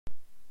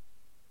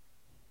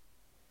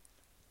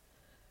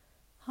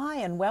Hi,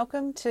 and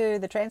welcome to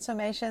the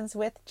Transformations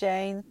with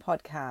Jane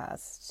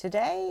podcast.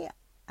 Today,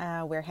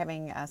 we're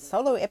having a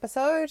solo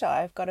episode.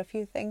 I've got a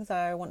few things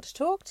I want to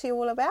talk to you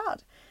all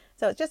about.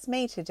 So it's just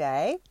me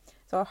today.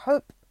 So I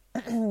hope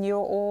you're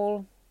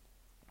all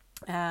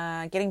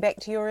getting back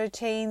to your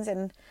routines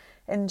and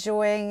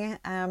enjoying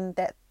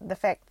the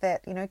fact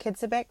that,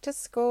 kids are back to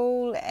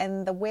school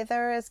and the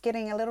weather is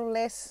getting a little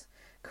less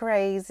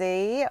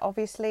crazy.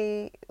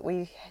 Obviously,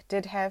 we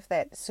did have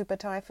that super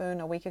typhoon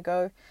a week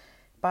ago.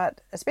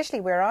 But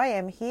especially where I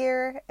am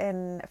here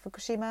in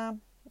Fukushima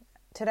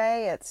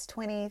today, it's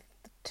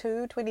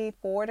 22,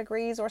 24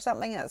 degrees or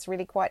something. It's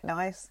really quite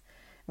nice,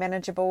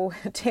 manageable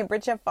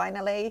temperature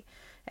finally,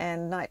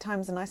 and night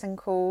times are nice and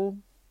cool.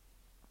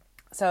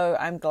 So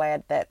I'm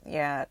glad that,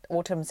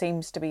 autumn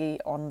seems to be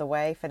on the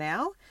way for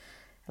now.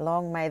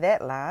 Long may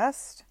that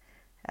last.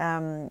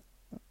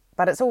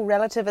 But it's all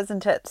relative,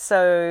 isn't it?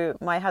 So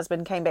my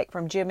husband came back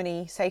from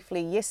Germany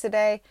safely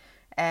yesterday,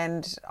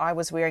 and I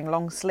was wearing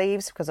long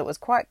sleeves because it was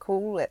quite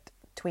cool at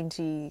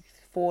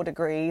 24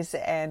 degrees.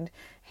 And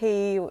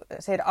he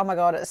said, "Oh my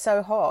God, it's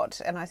so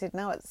hot." And I said,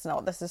 "No, it's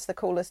not. This is the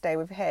coolest day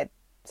we've had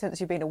since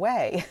you've been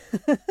away."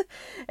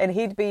 And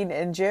he'd been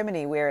in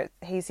Germany where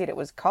he said it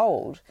was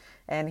cold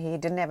and he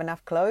didn't have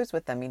enough clothes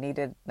with him. He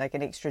needed like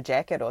an extra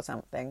jacket or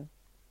something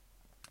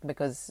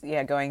because,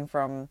 going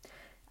from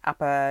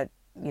upper,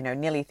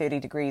 nearly 30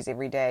 degrees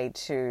every day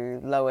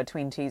to lower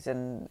 20s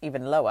and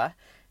even lower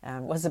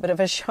was a bit of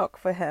a shock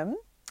for him.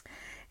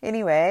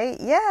 Anyway,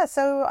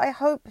 so I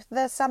hope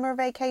the summer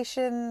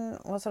vacation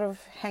or sort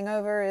of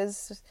hangover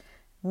is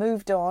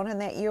moved on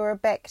and that you're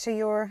back to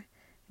your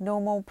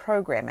normal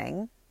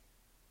programming.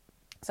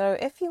 So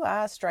if you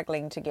are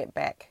struggling to get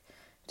back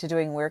to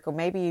doing work, or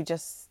maybe you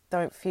just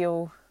don't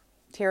feel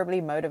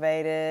terribly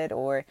motivated,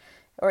 or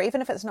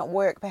even if it's not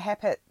work,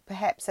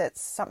 perhaps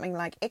it's something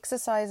like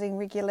exercising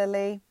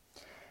regularly,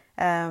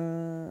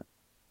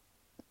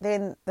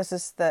 then this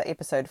is the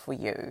episode for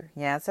you.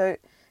 So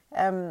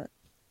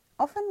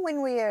often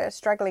when we are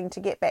struggling to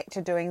get back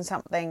to doing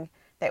something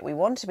that we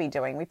want to be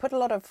doing, we put a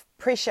lot of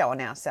pressure on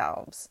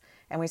ourselves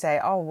and we say,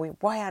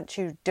 why aren't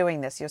you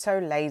doing this? You're so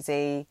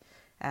lazy.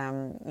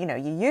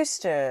 You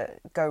used to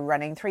go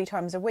running 3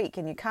 times a week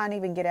and you can't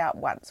even get out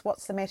once.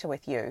 What's the matter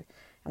with you?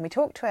 And we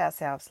talk to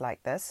ourselves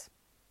like this.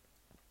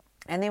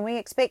 And then we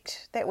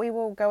expect that we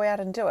will go out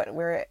and do it,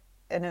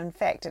 and in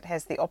fact it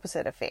has the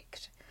opposite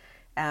effect.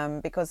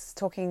 Because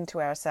talking to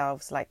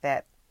ourselves like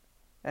that,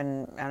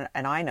 and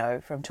I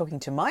know from talking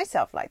to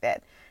myself like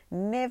that,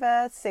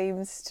 never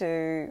seems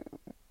to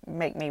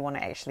make me want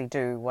to actually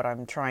do what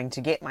I'm trying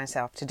to get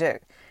myself to do.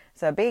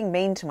 So being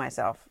mean to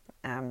myself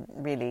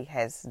really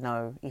has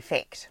no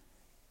effect.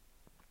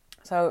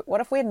 So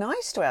what if we're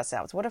nice to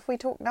ourselves? What if we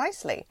talk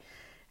nicely?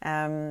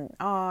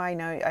 I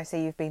know, I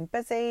see you've been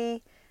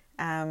busy.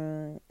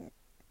 You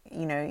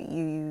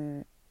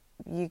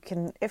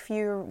can,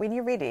 when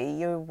you're ready,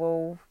 you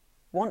will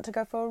want to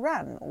go for a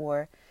run,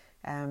 or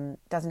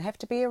doesn't have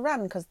to be a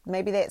run because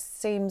maybe that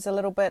seems a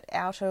little bit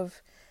a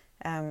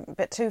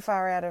bit too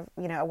far out of,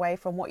 away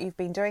from what you've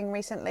been doing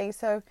recently.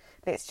 So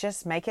let's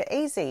just make it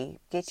easy.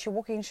 Get your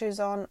walking shoes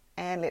on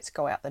and let's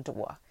go out the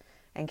door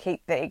and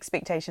keep the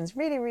expectations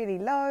really, really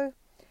low.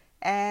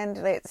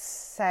 And let's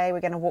say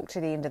we're going to walk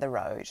to the end of the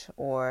road,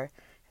 or,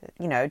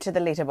 to the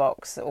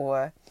letterbox,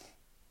 or,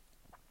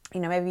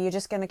 maybe you're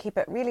just going to keep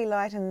it really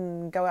light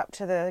and go up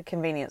to the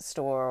convenience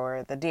store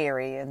or the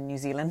dairy in New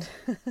Zealand.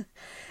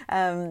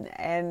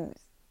 And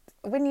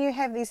when you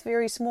have these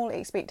very small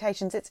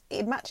expectations, it's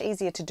much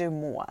easier to do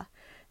more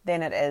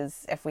than it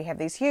is if we have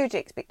these huge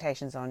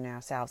expectations on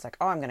ourselves, like,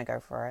 I'm going to go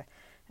for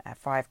a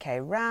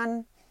 5K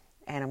run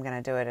and I'm going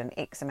to do it in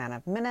X amount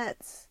of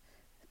minutes.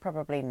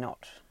 Probably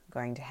not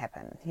going to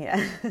happen.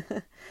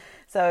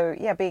 So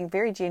being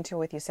very gentle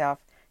with yourself,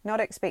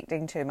 not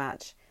expecting too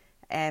much,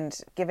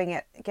 and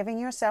giving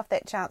yourself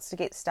that chance to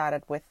get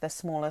started with the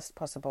smallest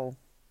possible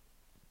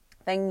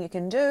thing you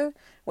can do,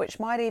 which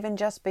might even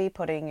just be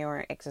putting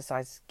your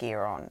exercise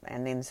gear on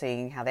and then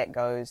seeing how that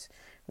goes,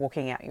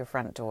 walking out your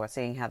front door,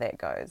 seeing how that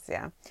goes.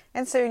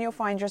 And soon you'll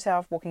find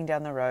yourself walking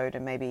down the road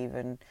and maybe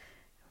even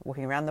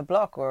walking around the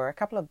block or a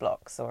couple of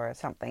blocks or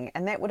something,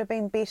 and that would have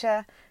been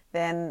better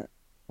than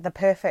the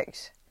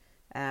perfect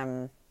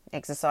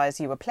exercise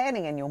you were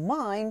planning in your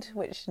mind,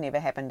 which never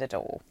happened at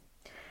all.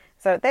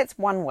 So that's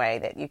one way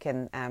that you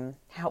can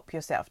help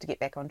yourself to get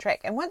back on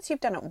track. And once you've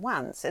done it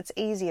once, it's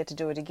easier to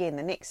do it again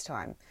the next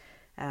time,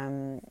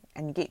 and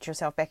get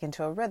yourself back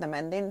into a rhythm.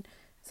 And then,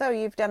 so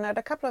you've done it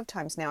a couple of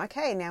times now.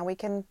 Okay, now we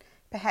can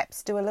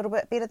perhaps do a little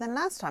bit better than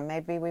last time.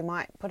 Maybe we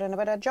might put in a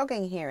bit of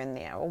jogging here and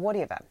there, or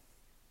whatever.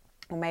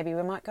 Or maybe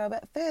we might go a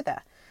bit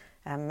further.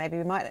 Maybe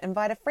we might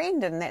invite a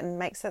friend, and that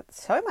makes it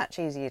so much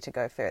easier to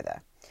go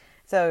further.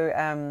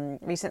 So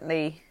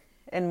recently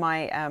in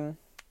my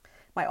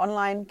my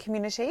online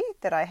community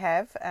that I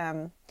have,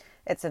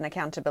 it's an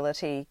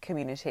accountability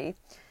community.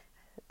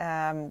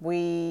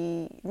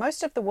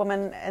 Most of the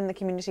women in the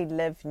community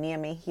live near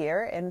me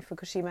here in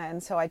Fukushima,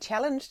 and so I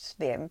challenged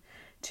them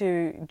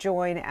to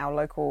join our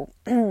local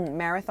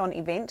marathon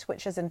event,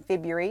 which is in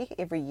February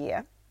every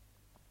year.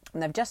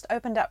 And they've just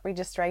opened up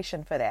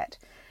registration for that.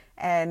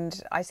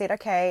 And I said,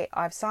 okay,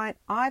 I've signed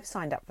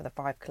up for the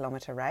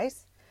 5-kilometre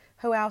race.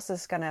 Who else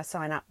is going to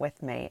sign up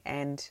with me?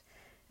 And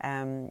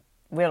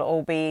we'll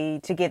all be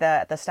together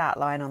at the start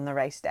line on the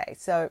race day.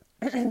 So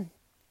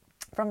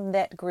from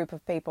that group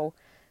of people,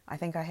 I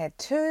think I had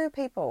 2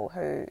 people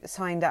who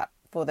signed up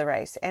for the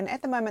race. And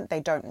at the moment, they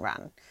don't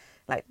run.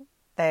 But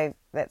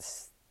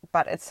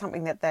it's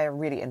something that they're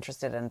really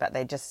interested in, but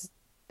they just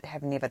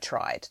have never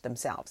tried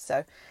themselves.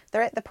 So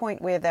they're at the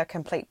point where they're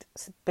complete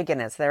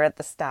beginners. They're at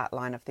the start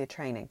line of their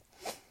training.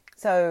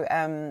 So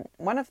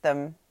one of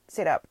them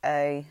set up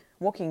a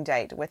walking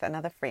date with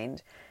another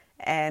friend,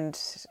 and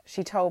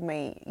she told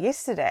me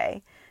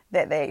yesterday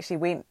that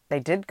they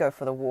did go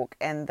for the walk,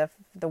 and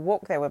the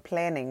walk they were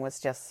planning was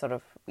just sort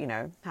of,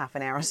 half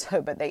an hour or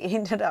so, but they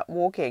ended up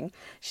walking,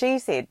 she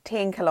said,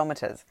 10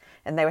 kilometres,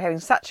 and they were having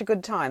such a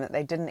good time that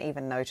they didn't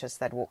even notice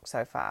they'd walked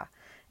so far,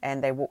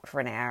 and they walked for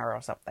an hour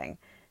or something.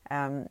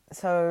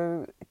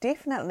 So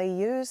definitely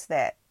use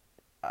that,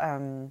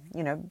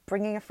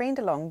 bringing a friend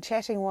along,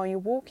 chatting while you're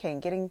walking,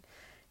 getting,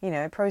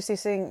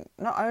 processing.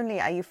 Not only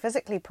are you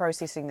physically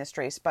processing the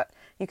stress, but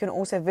you can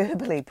also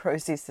verbally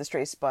process the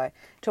stress by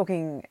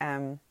talking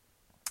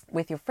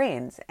with your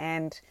friends.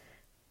 And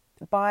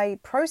by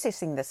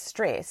processing the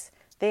stress,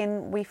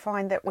 then we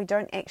find that we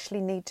don't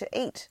actually need to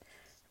eat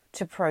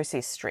to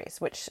process stress,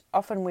 which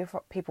often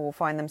people will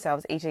find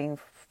themselves eating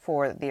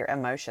for their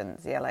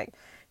emotions. Yeah, like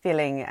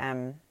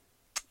feeling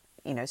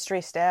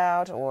stressed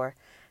out or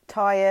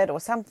tired or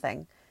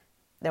something,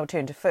 they'll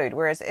turn to food.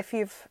 Whereas if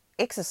you've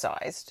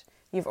exercised,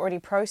 you've already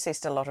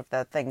processed a lot of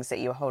the things that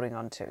you're holding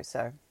on to.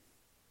 So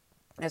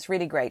it's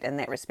really great in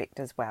that respect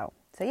as well.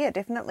 So yeah,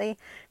 definitely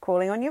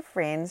calling on your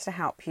friends to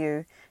help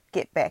you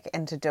get back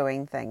into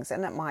doing things.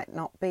 And it might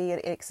not be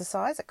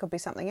exercise. It could be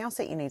something else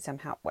that you need some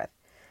help with.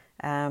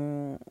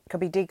 Could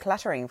be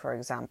decluttering, for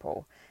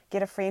example.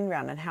 Get a friend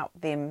round and help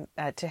them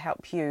to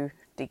help you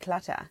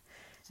declutter.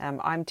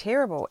 I'm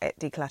terrible at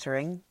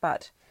decluttering,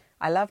 but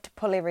I love to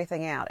pull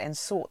everything out and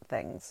sort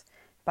things,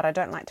 but I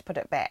don't like to put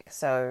it back.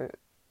 So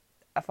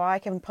if I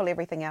can pull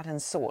everything out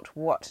and sort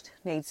what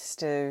needs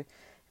to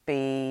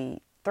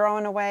be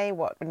thrown away,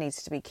 what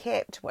needs to be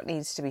kept, what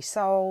needs to be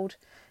sold,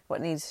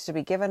 what needs to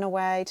be given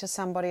away to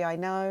somebody I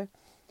know,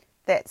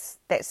 that's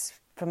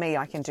for me.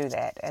 I can do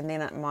that, and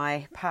then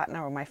my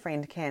partner or my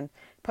friend can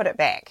put it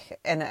back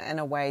in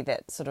a way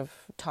that's sort of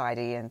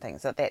tidy and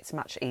things. So that's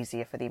much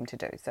easier for them to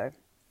do. So.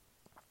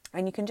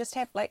 And you can just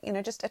have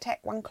just attack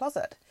one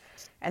closet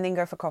and then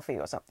go for coffee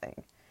or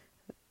something.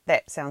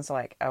 That sounds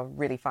like a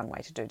really fun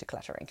way to do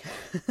decluttering.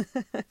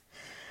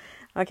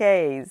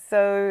 Okay,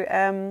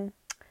 so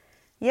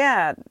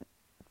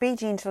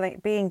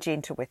being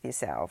gentle with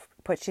yourself,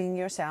 putting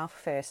yourself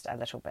first a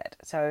little bit.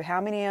 So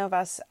how many of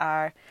us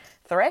are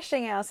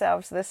thrashing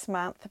ourselves this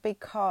month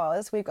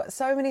because we've got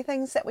so many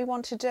things that we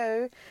want to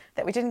do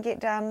that we didn't get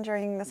done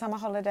during the summer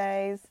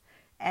holidays,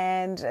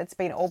 and it's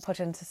been all put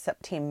into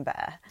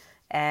September.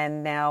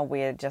 And now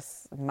we're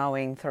just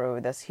mowing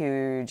through this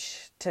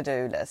huge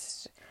to-do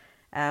list.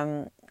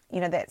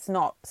 That's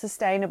not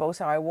sustainable.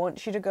 So I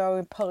want you to go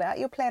and pull out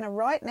your planner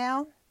right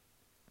now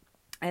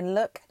and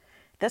look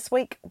this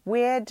week,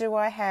 where do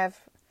I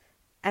have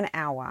an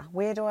hour?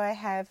 Where do I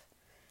have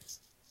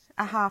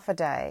a half a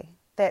day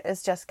that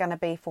is just going to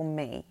be for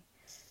me?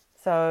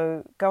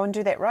 So go and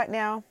do that right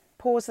now.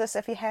 Pause this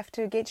if you have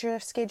to. Get your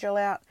schedule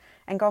out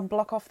and go and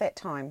block off that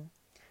time.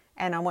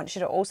 And I want you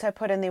to also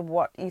put in there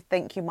what you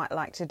think you might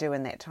like to do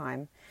in that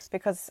time,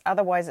 because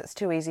otherwise it's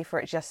too easy for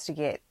it just to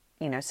get,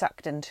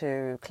 sucked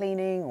into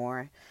cleaning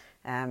or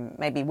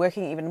maybe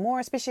working even more,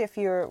 especially if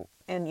you're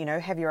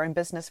have your own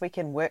business. We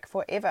can work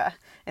forever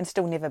and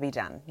still never be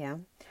done. Yeah.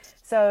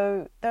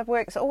 So the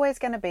work's always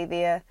going to be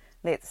there.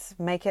 Let's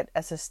make it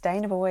a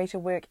sustainable way to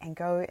work and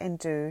go and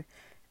do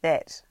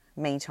that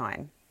me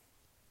time.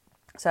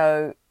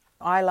 So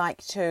I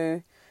like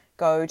to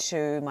go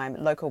to my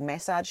local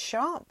massage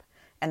shop.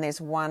 And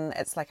there's one,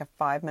 it's like a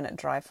 5-minute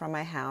drive from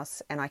my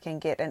house, and I can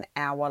get an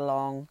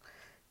hour-long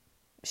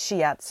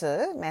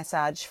shiatsu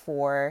massage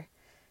for,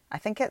 I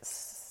think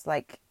it's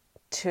like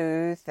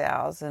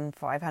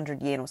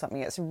 2,500 yen or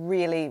something. It's a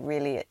really,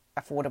 really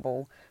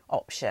affordable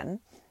option.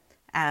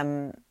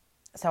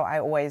 So I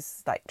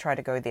always try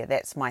to go there.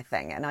 That's my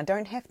thing. And I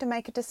don't have to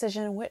make a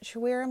decision,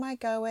 where am I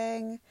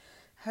going?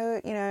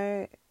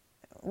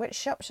 Which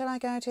shop should I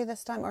go to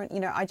this time? Or,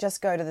 I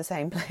just go to the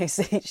same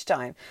place each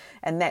time.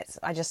 And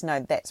I just know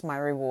that's my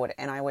reward.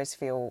 And I always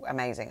feel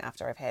amazing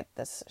after I've had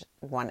this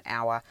 1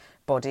 hour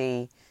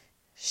body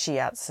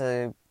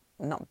shiatsu,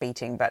 not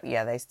beating, but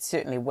yeah, they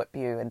certainly whip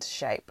you into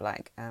shape,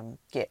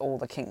 get all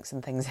the kinks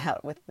and things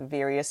out with the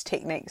various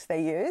techniques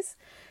they use.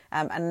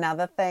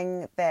 Another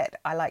thing that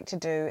I like to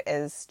do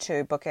is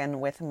to book in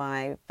with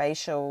my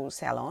facial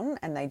salon,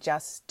 and they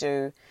just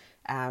do,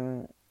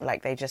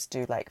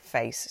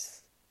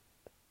 face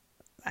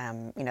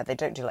they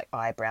don't do like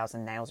eyebrows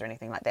and nails or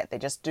anything like that. They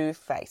just do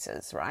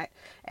faces, right?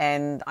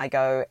 And I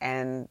go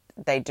and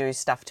they do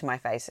stuff to my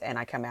face and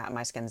I come out and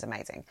my skin's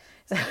amazing.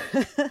 So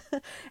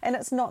and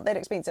it's not that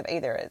expensive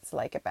either. It's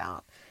like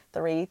about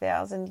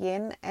 3,000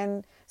 yen.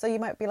 And so you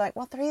might be like,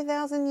 well,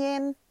 3,000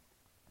 yen,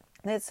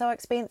 that's so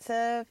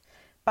expensive.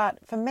 But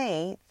for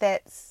me,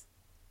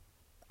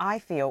 I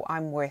feel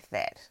I'm worth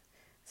that.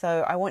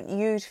 So I want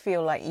you to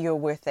feel like you're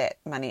worth that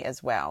money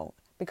as well,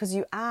 because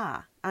you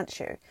are, aren't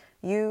you?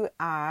 You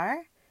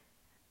are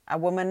a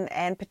woman,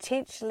 and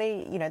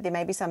potentially, there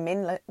may be some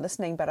men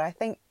listening, but I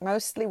think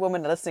mostly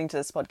women are listening to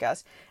this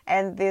podcast.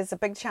 And there's a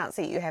big chance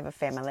that you have a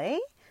family,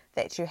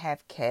 that you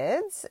have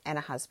kids and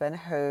a husband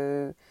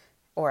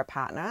or a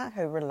partner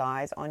who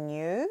relies on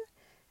you.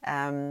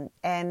 And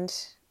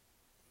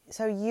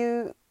so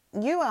you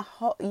are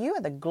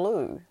the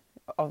glue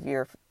of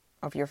your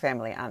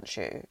family, aren't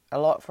you?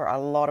 For a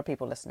lot of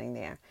people listening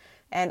there.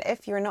 And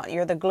if you're not,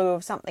 you're the glue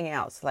of something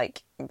else.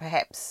 Like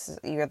perhaps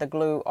you're the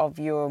glue of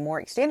your more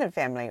extended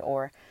family,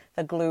 or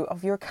the glue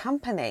of your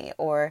company,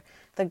 or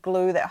the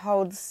glue that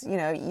holds,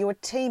 your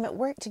team at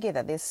work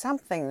together. There's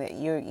something that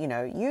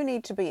you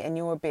need to be at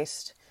your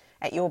best,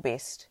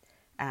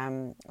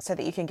 so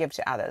that you can give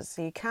to others.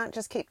 So you can't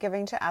just keep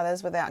giving to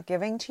others without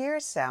giving to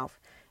yourself,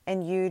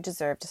 and you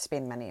deserve to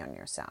spend money on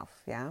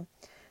yourself. Yeah.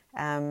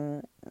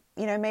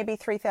 Maybe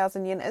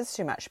 3,000 yen is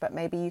too much, but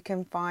maybe you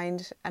can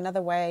find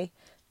another way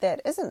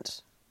that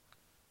isn't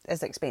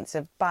as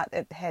expensive, but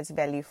it has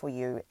value for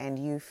you, and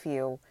you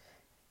feel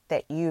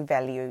that you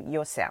value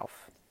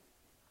yourself.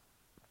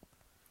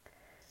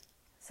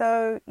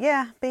 So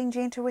yeah, being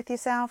gentle with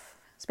yourself,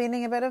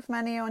 spending a bit of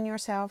money on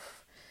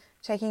yourself,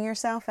 taking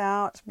yourself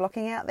out,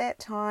 blocking out that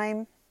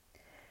time,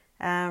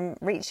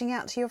 reaching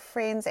out to your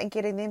friends and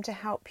getting them to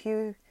help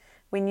you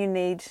when you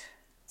need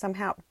some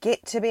help.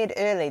 Get to bed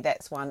early.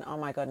 That's one. Oh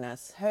my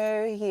goodness.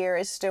 Who here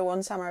is still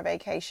on summer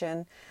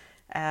vacation?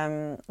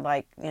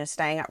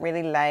 Staying up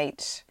really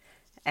late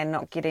and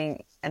not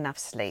getting enough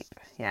sleep.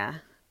 Yeah.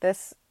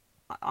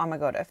 Oh my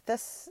God. If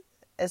this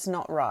is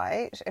not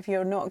right, if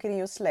you're not getting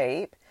your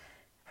sleep,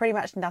 pretty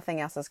much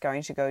nothing else is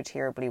going to go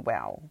terribly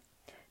well,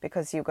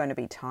 because you're going to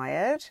be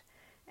tired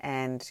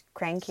and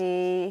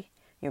cranky.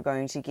 You're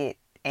going to get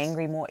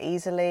angry more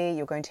easily.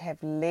 You're going to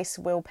have less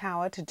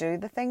willpower to do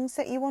the things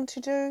that you want to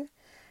do.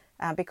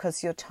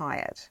 Because you're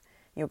tired.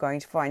 You're going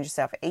to find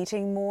yourself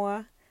eating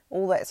more,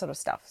 all that sort of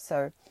stuff.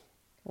 So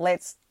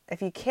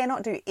if you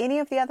cannot do any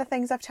of the other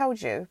things I've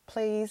told you,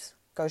 please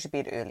go to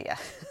bed earlier.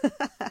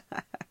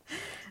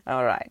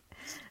 All right.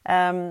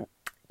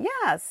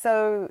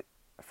 So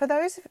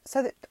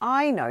that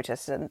I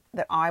noticed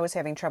that I was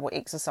having trouble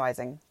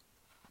exercising,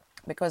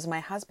 because my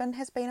husband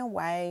has been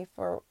away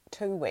for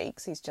 2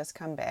 weeks. He's just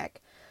come back.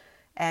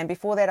 And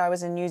before that, I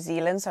was in New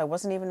Zealand, so I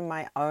wasn't even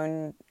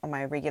on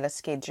my regular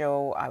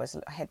schedule. I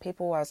had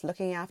people I was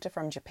looking after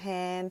from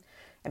Japan.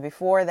 And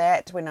before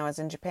that, when I was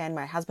in Japan,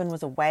 my husband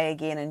was away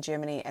again in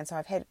Germany. And so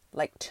I've had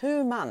like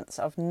 2 months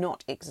of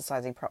not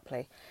exercising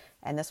properly.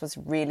 And this was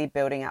really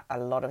building up a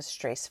lot of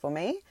stress for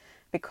me,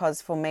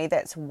 because for me,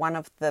 that's one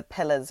of the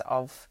pillars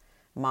of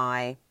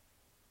my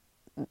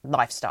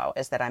lifestyle,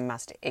 is that I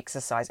must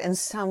exercise in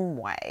some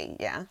way.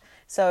 Yeah.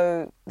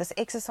 So this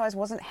exercise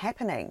wasn't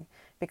happening,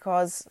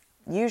 because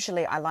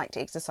usually I like to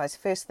exercise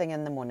first thing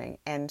in the morning,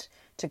 and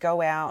to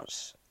go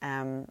out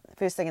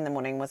first thing in the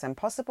morning was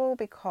impossible,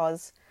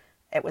 because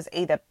it was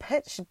either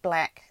pitch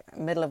black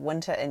middle of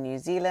winter in New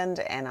Zealand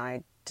and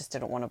I just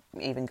didn't want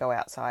to even go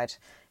outside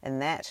in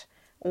that,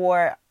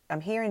 or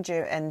I'm here in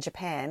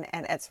Japan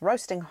and it's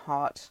roasting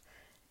hot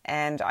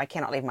and I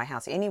cannot leave my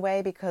house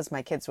anyway because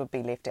my kids would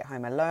be left at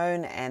home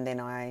alone, and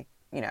then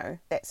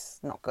that's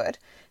not good.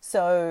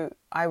 So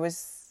I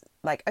was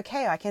like,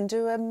 okay, I can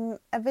do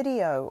a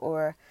video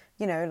or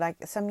like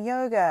some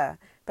yoga,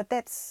 but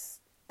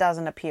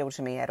doesn't appeal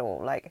to me at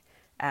all.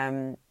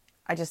 I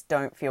just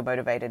don't feel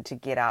motivated to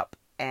get up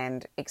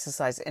and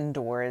exercise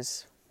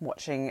indoors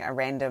watching a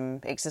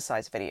random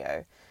exercise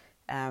video.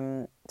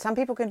 Some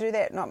people can do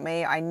that, not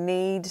me. I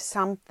need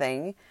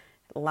something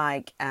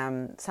like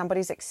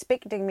somebody's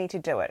expecting me to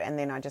do it, and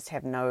then I just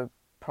have no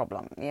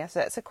problem. Yeah,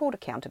 so it's called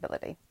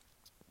accountability.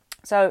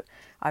 So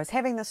I was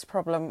having this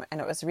problem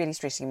and it was really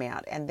stressing me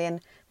out. And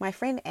then my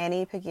friend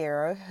Annie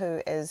Pagero,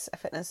 who is a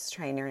fitness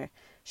trainer,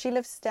 she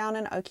lives down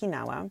in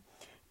Okinawa.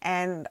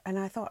 And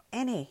I thought,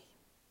 Annie,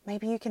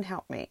 maybe you can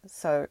help me.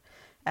 So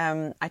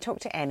I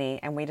talked to Annie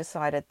and we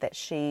decided that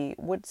she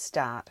would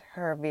start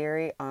her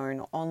very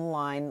own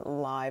online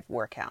live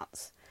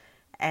workouts.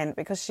 And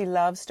because she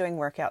loves doing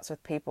workouts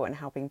with people and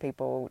helping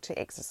people to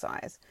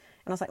exercise.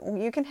 And I was like, well,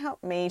 you can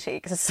help me to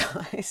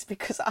exercise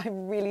because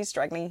I'm really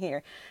struggling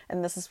here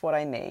and this is what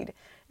I need.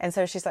 And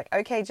so she's like,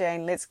 okay,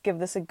 Jane, let's give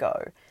this a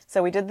go.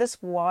 So we did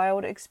this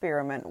wild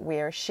experiment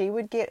where she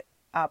would get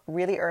up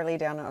really early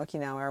down in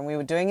Okinawa, and we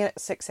were doing it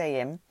at 6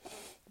 a.m.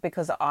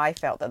 because I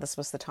felt that this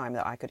was the time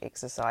that I could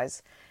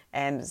exercise.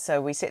 And so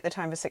we set the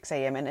time for 6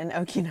 a.m. and in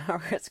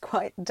Okinawa it's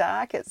quite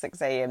dark at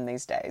 6 a.m.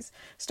 these days.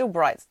 Still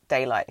bright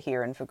daylight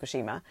here in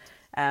Fukushima.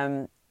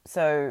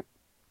 So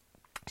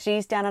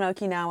she's down in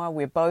Okinawa.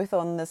 We're both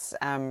on this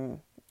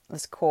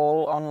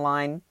call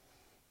online.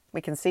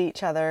 We can see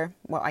each other.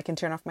 Well, I can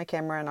turn off my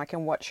camera and I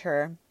can watch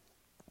her.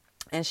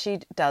 And she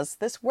does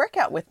this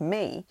workout with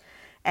me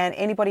and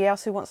anybody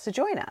else who wants to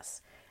join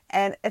us.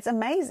 And it's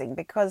amazing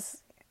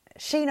because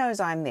she knows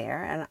I'm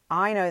there and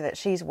I know that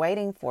she's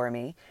waiting for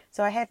me.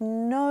 So I have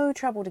no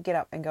trouble to get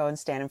up and go and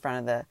stand in front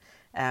of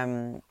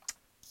the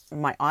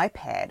my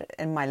iPad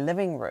in my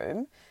living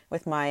room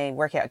with my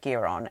workout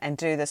gear on and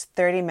do this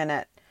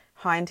 30-minute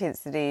high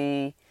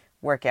intensity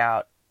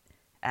workout.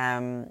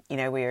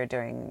 We were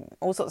doing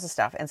all sorts of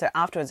stuff. And so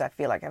afterwards I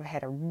feel like I've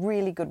had a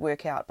really good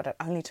workout, but it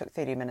only took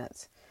 30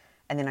 minutes.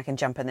 And then I can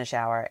jump in the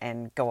shower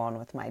and go on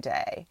with my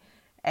day.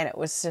 And it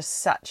was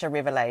just such a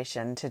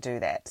revelation to do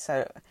that.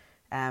 So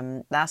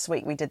last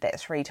week we did that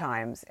 3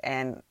 times.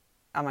 And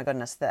oh my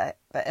goodness, the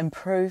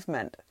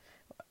improvement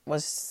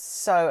was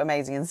so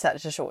amazing in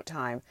such a short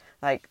time.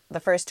 Like the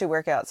first 2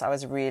 workouts I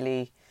was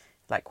really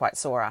quite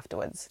sore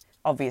afterwards,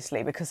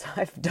 obviously, because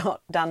I've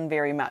not done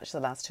very much the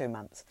last 2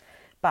 months.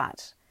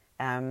 But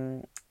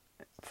on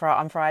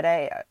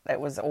Friday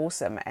it was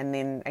awesome. And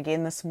then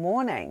again this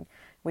morning,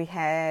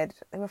 there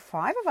were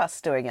 5 of us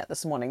doing it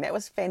this morning. That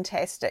was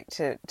fantastic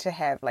to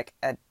have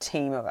a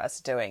team of us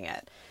doing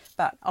it.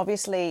 But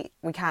obviously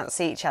we can't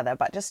see each other,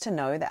 but just to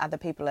know that other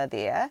people are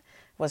there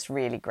was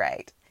really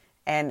great.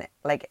 And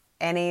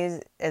Annie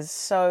is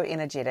so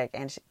energetic,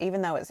 and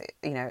even though it's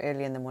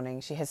early in the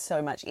morning, she has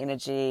so much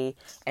energy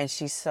and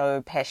she's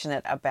so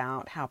passionate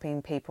about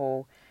helping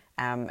people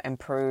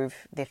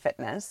improve their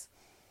fitness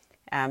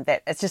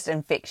that it's just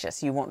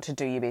infectious. You want to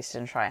do your best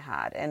and try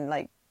hard.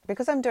 And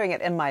because I'm doing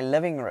it in my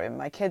living room,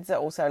 my kids are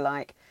also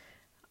like,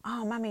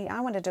 oh, Mummy,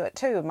 I want to do it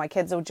too. My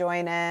kids will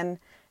join in.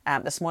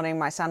 This morning,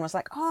 my son was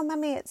like, oh,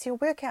 Mummy, it's your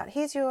workout.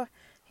 Here's your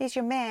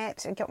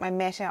mat, and got my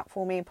mat out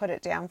for me and put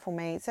it down for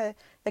me. So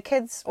the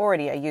kids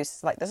already are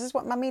used, this is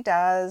what Mummy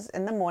does.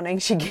 In the morning,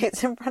 she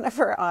gets in front of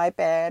her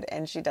iPad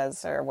and she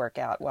does her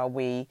workout while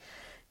we,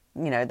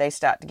 they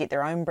start to get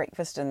their own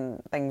breakfast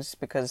and things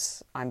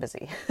because I'm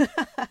busy.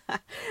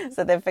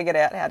 So they've figured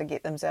out how to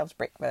get themselves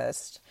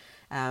breakfast.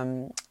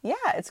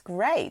 It's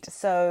great.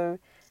 So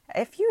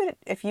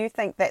if you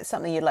think that's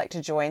something you'd like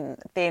to join,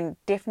 then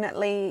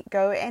definitely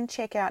go and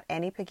check out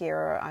Annie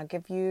Peguero. I'll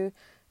give you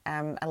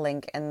a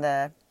link in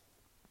the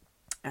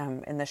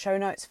show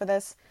notes for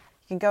this.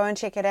 You can go and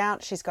check it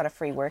out. She's got a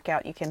free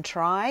workout you can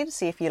try to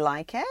see if you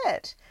like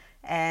it,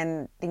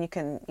 and then you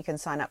can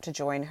sign up to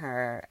join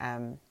her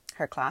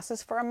her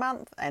classes for a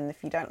month. And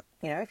if you don't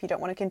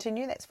want to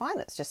continue, that's fine.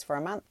 It's just for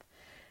a month.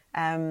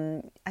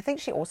 I think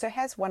she also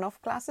has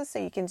one-off classes, so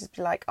you can just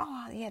be like,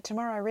 oh yeah,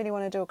 tomorrow I really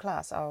want to do a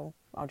class. I'll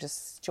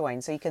just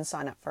join. So you can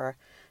sign up for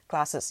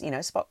classes,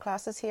 spot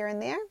classes here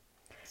and there.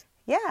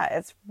 Yeah,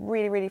 it's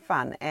really, really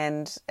fun.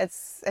 And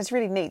it's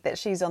really neat that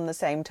she's on the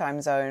same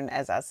time zone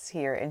as us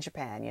here in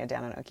Japan,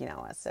 down in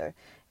Okinawa. So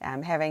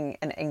having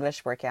an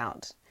English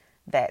workout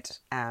that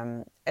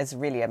is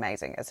really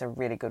amazing. It's a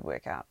really good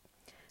workout.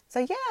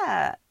 So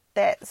yeah,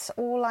 that's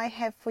all I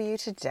have for you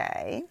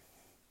today.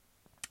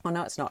 Oh,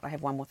 no, it's not. I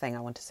have one more thing I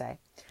want to say.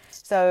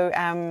 So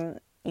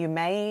you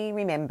may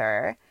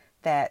remember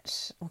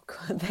that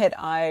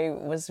I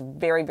was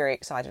very, very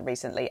excited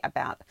recently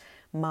about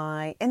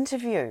my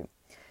interview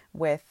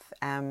with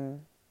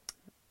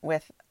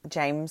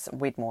James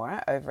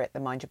Wedmore over at the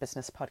Mind Your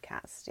Business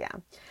podcast. Yeah.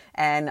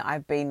 And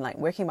I've been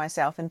working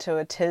myself into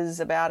a tiz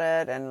about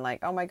it and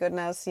oh my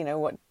goodness,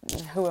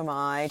 who am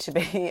I to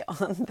be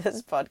on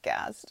this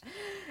podcast?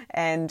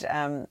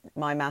 And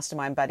my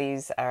mastermind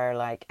buddies are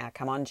like, oh,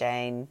 come on,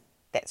 Jane,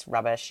 that's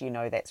rubbish.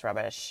 That's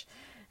rubbish.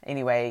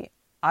 Anyway,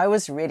 I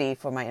was ready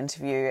for my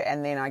interview,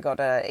 and then I got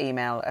an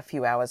email a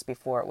few hours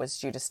before it was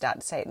due to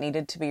start to say it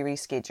needed to be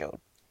rescheduled.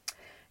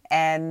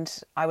 And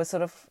I was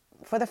sort of,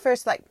 for the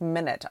first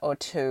minute or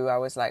two, I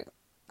was like,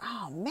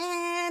 oh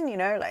man,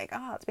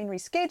 it's been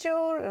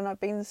rescheduled, and I've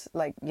been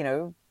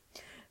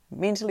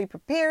mentally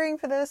preparing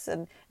for this.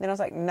 And then I was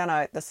like,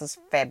 no, this is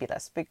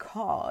fabulous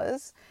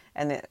because,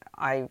 and then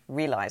I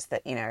realized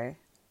that,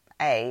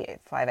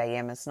 5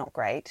 a.m. is not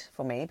great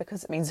for me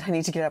because it means I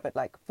need to get up at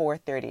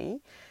 4:30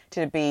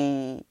 to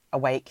be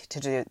awake to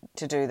do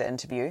the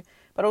interview.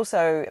 But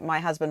also my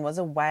husband was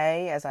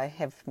away, as I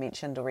have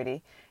mentioned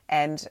already,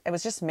 and it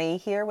was just me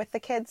here with the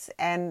kids,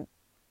 and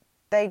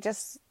they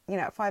just,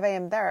 at 5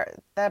 a.m. they're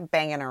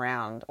banging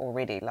around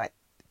already.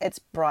 It's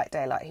bright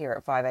daylight here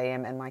at 5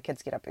 a.m. and my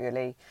kids get up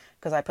early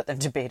because I put them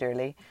to bed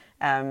early.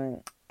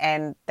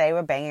 And they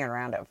were banging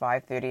around at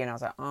 5:30, and I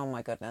was like, oh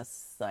my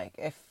goodness,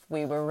 if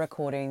we were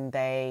recording,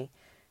 they,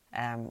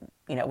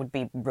 it would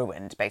be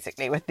ruined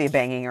basically with their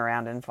banging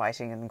around and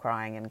fighting and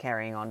crying and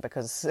carrying on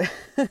because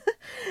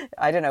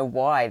I don't know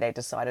why they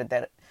decided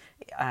that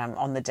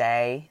on the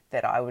day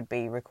that I would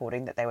be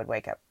recording that they would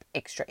wake up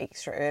extra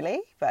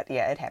early, but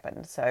yeah, it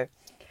happened. So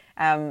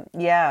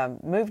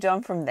moved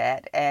on from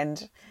that,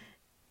 and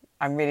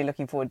I'm really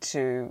looking forward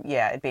to,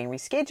 it being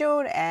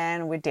rescheduled,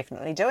 and we're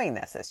definitely doing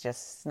this. It's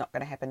just not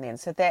going to happen then.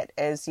 So that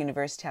is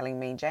universe telling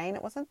me, Jane,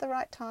 it wasn't the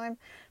right time,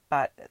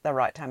 but the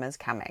right time is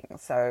coming.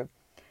 So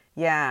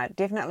yeah,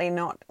 definitely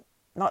not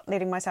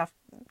letting myself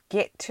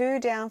get too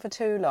down for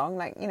too long.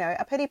 Like,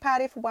 a pity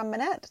party for 1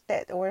 minute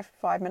or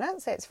 5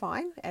 minutes, that's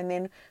fine. And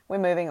then we're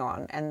moving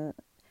on. And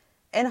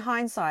in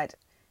hindsight,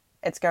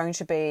 it's going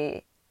to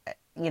be,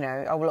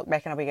 I'll look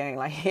back and I'll be going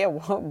like, yeah,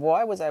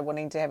 why was I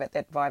wanting to have it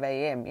at 5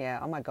 a.m.? Yeah,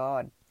 oh my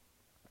God.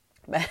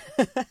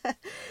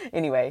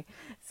 Anyway,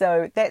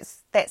 so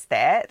that's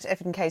that.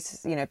 If in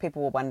case,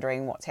 people were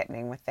wondering what's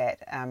happening with that,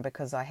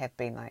 because I have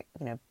been like,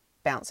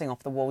 bouncing off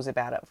the walls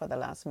about it for the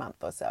last month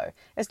or so.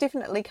 It's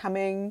definitely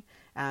coming.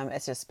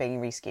 It's just being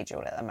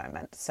rescheduled at the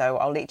moment. So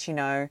I'll let you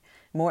know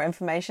more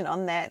information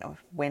on that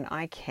when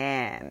I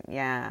can.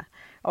 Yeah.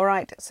 All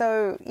right.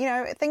 So,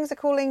 things are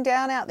cooling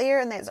down out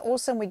there and that's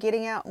awesome. We're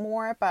getting out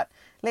more, but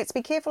let's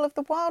be careful of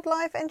the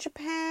wildlife in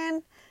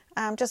Japan.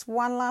 Just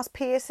one last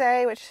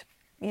PSA, which,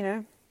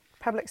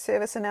 public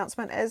service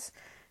announcement is,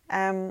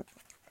 in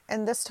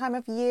this time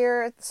of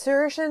year,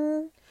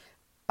 certain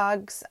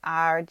bugs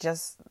are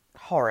just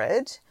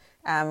horrid.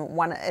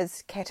 One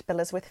is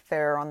caterpillars with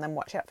fur on them.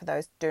 Watch out for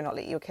those. Do not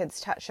let your kids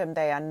touch them.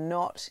 They are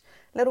not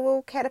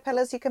little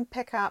caterpillars you can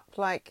pick up.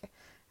 Like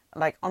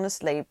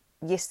honestly,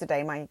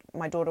 yesterday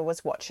my daughter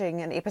was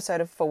watching an episode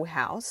of Full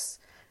House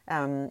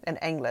in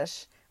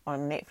English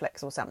on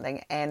Netflix or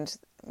something, and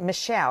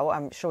Michelle,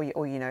 I'm sure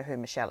you know who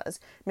Michelle is.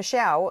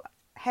 Michelle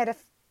had a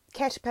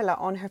caterpillar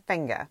on her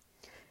finger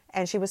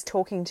and she was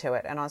talking to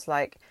it, and I was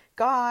like,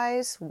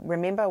 guys,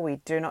 remember, we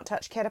do not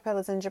touch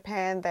caterpillars in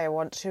Japan. They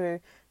want to,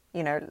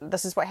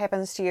 this is what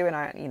happens to you,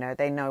 and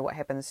they know what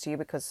happens to you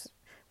because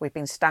we've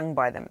been stung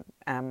by them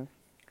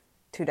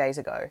 2 days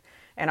ago,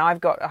 and I've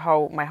got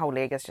my whole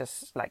leg is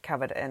just like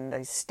covered in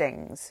these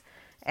stings,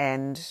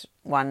 and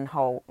one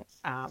whole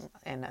arm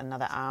and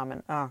another arm,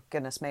 and oh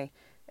goodness me,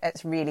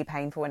 it's really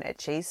painful and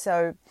itchy.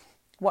 So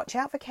watch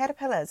out for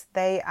caterpillars.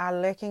 They are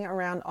lurking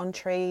around on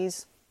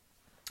trees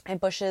and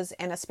bushes,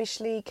 and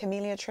especially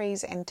camellia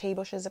trees and tea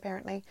bushes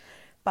apparently.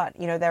 But,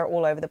 they're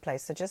all over the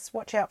place. So just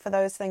watch out for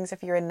those things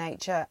if you're in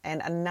nature.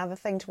 And another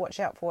thing to watch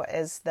out for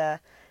is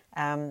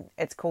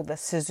it's called the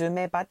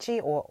Suzume Bachi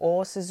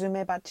or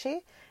Suzume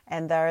Bachi.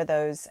 And there are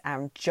those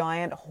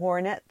giant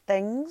hornet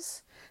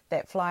things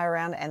that fly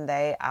around, and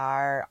they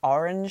are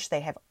orange.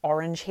 They have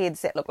orange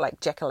heads that look like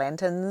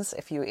jack-o'-lanterns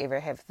if you ever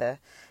have the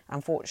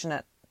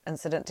unfortunate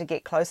incident to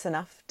get close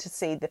enough to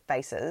see the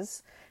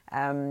faces.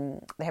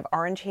 They have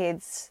orange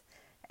heads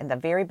and they're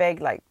very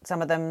big, like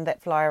some of them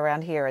that fly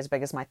around here are as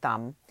big as my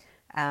thumb.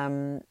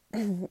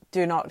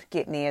 Do not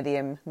get near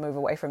them, move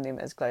away from them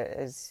as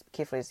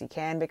carefully as you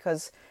can,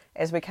 because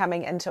as we're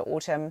coming into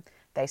autumn,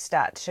 they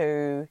start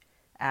to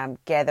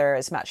gather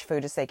as much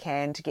food as they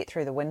can to get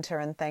through the winter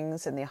and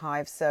things in their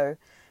hives. So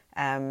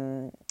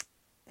they're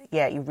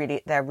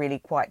really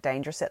quite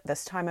dangerous at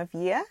this time of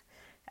year.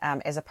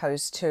 As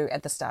opposed to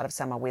at the start of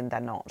summer when they're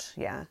not,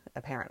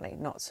 apparently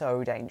not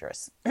so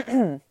dangerous.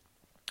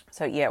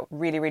 So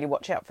really, really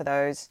watch out for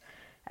those.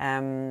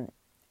 And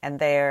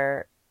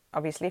they're,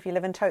 obviously if you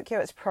live in Tokyo,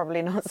 it's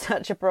probably not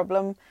such a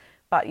problem,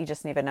 but you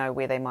just never know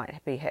where they might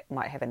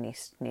have a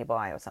nest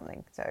nearby or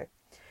something. So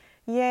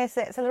yes,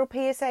 that's a little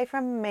PSA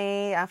from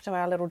me after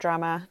our little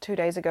drama 2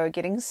 days ago,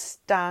 getting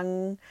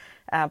stung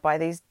by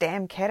these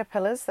damn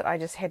caterpillars that I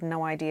just had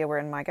no idea were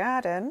in my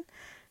garden.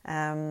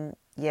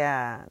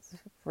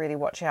 Really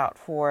watch out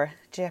for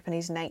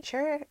Japanese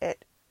nature.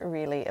 It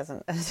really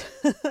isn't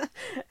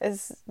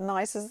as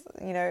nice as,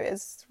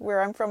 as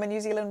where I'm from in New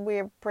Zealand.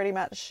 We're pretty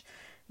much,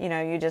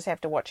 you just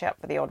have to watch out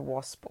for the odd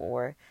wasp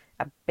or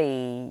a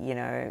bee,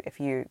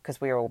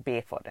 because we're all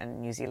barefoot in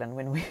New Zealand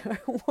when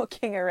we're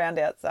walking around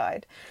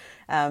outside.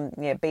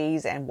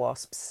 Bees and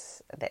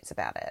wasps, that's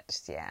about it,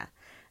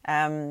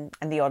 and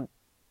the odd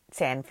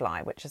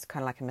sandfly, which is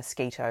kind of like a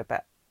mosquito,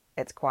 but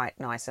it's quite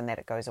nice in that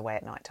it goes away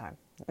at night time.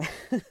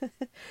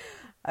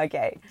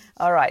 Okay,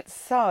 all right,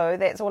 so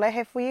that's all I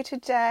have for you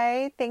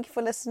today. Thank you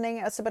for listening.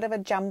 It's a bit of a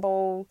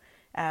jumble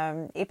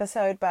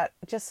episode, but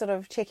just sort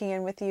of checking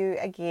in with you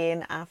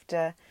again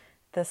after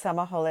the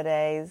summer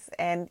holidays.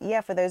 And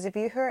for those of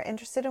you who are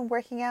interested in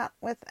working out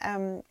with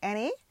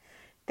Annie,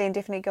 then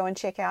definitely go and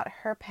check out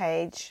her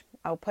page.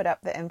 I'll put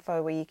up the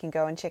info where you can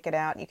go and check it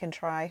out. You can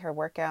try her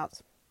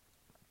workouts.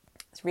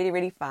 It's really,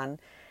 really fun.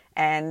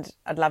 And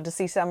I'd love to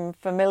see some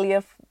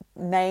familiar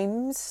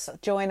names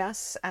join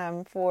us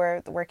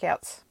for the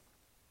workouts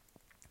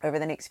over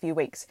the next few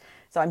weeks.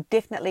 So I'm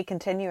definitely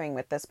continuing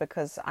with this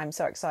because I'm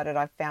so excited.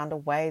 I've found a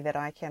way that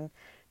I can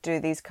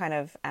do these kind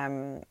of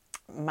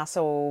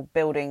muscle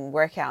building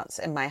workouts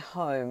in my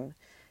home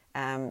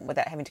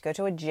without having to go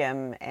to a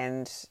gym.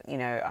 And,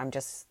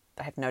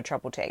 I have no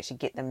trouble to actually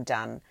get them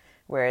done.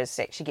 Whereas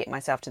to actually get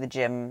myself to the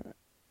gym,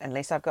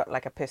 unless I've got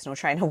like a personal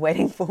trainer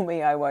waiting for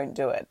me, I won't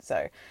do it.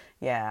 So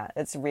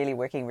it's really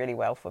working really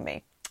well for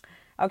me.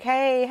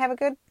 Okay, have a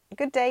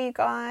good day, you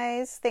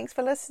guys. Thanks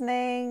for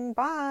listening.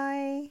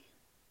 Bye.